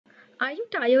Are you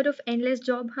tired of endless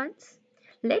job hunts?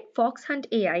 Let Fox Hunt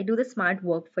AI do the smart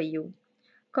work for you.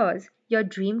 Cause your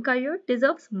dream career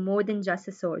deserves more than just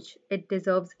a search, it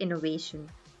deserves innovation.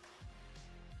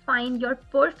 Find your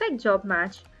perfect job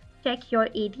match, check your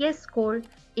ATS score,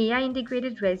 AI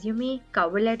integrated resume,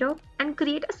 cover letter, and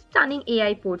create a stunning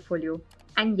AI portfolio.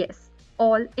 And yes,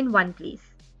 all in one place.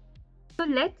 So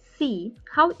let's see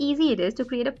how easy it is to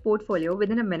create a portfolio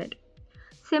within a minute.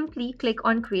 Simply click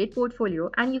on Create Portfolio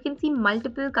and you can see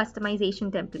multiple customization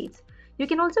templates. You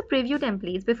can also preview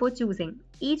templates before choosing,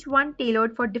 each one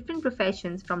tailored for different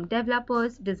professions from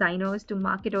developers, designers to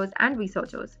marketers and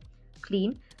researchers.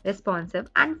 Clean, responsive,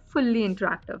 and fully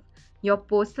interactive. Your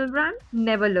personal brand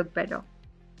never looked better.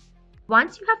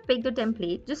 Once you have picked a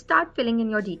template, just start filling in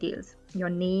your details. Your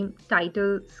name,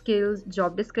 title, skills,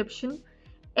 job description,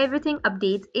 everything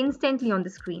updates instantly on the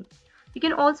screen. You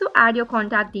can also add your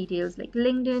contact details like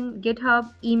LinkedIn,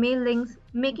 GitHub, email links,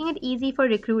 making it easy for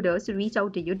recruiters to reach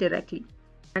out to you directly.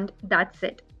 And that's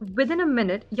it. Within a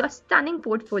minute, your stunning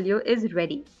portfolio is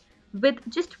ready. With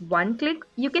just one click,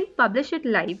 you can publish it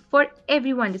live for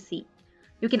everyone to see.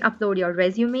 You can upload your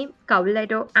resume, cover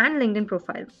letter, and LinkedIn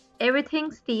profile.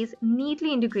 Everything stays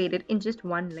neatly integrated in just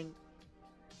one link.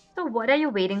 So, what are you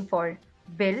waiting for?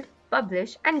 Build,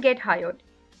 publish, and get hired.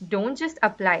 Don't just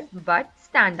apply, but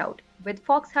stand out with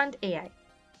Fox Hunt AI.